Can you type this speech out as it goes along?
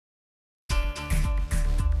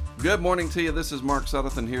Good morning to you. This is Mark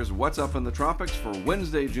Sudduth, and here's what's up in the tropics for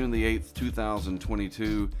Wednesday, June the 8th,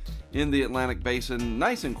 2022 in the Atlantic Basin.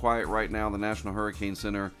 Nice and quiet right now. The National Hurricane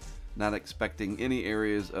Center not expecting any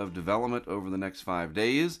areas of development over the next 5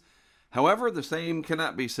 days. However, the same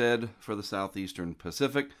cannot be said for the southeastern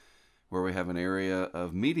Pacific, where we have an area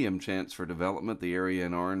of medium chance for development, the area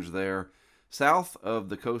in orange there. South of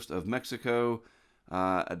the coast of Mexico,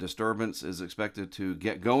 a disturbance is expected to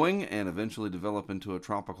get going and eventually develop into a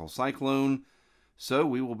tropical cyclone. So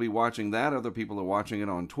we will be watching that. Other people are watching it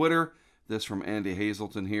on Twitter. This from Andy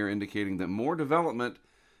Hazelton here, indicating that more development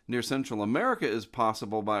near Central America is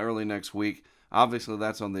possible by early next week. Obviously,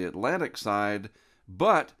 that's on the Atlantic side,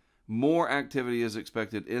 but more activity is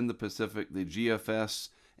expected in the Pacific. The GFS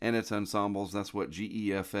and its ensembles, that's what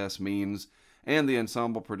GEFS means, and the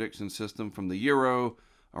ensemble prediction system from the Euro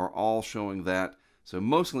are all showing that. So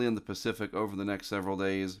mostly in the Pacific over the next several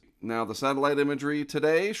days. Now the satellite imagery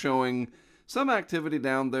today showing some activity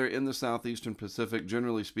down there in the southeastern Pacific,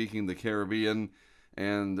 generally speaking the Caribbean,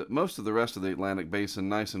 and most of the rest of the Atlantic Basin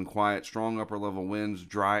nice and quiet, strong upper level winds,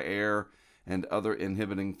 dry air, and other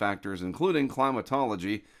inhibiting factors, including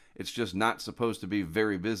climatology. It's just not supposed to be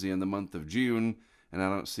very busy in the month of June, and I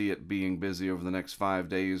don't see it being busy over the next 5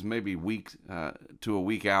 days, maybe week to a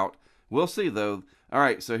week out. We'll see, though. All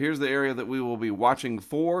right, so here's the area that we will be watching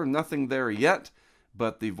for. Nothing there yet,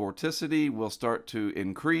 but the vorticity will start to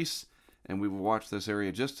increase, and we will watch this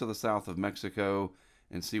area just to the south of Mexico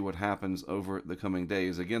and see what happens over the coming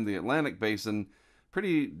days. Again, the Atlantic Basin,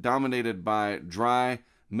 pretty dominated by dry,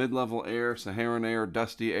 mid-level air, Saharan air,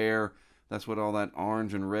 dusty air. That's what all that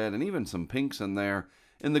orange and red, and even some pinks in there.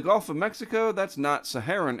 In the Gulf of Mexico, that's not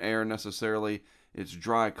Saharan air necessarily. It's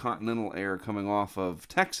dry continental air coming off of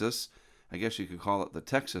Texas. I guess you could call it the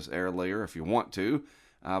Texas air layer if you want to.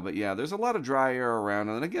 But yeah, there's a lot of dry air around.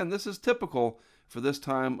 And again, this is typical for this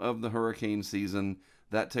time of the hurricane season.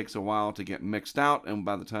 That takes a while to get mixed out. And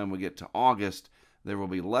by the time we get to August, there will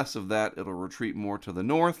be less of that. It'll retreat more to the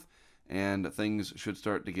north. And things should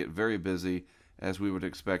start to get very busy, as we would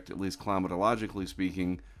expect, at least climatologically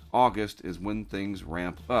speaking. August is when things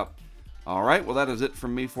ramp up. All right, well, that is it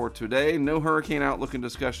from me for today. No hurricane outlook and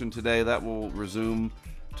discussion today. That will resume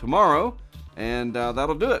tomorrow, and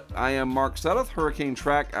that'll do it. I am Mark Sudduth,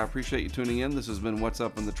 HurricaneTrack. I appreciate you tuning in. This has been What's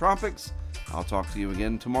Up in the Tropics. I'll talk to you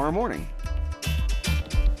again tomorrow morning.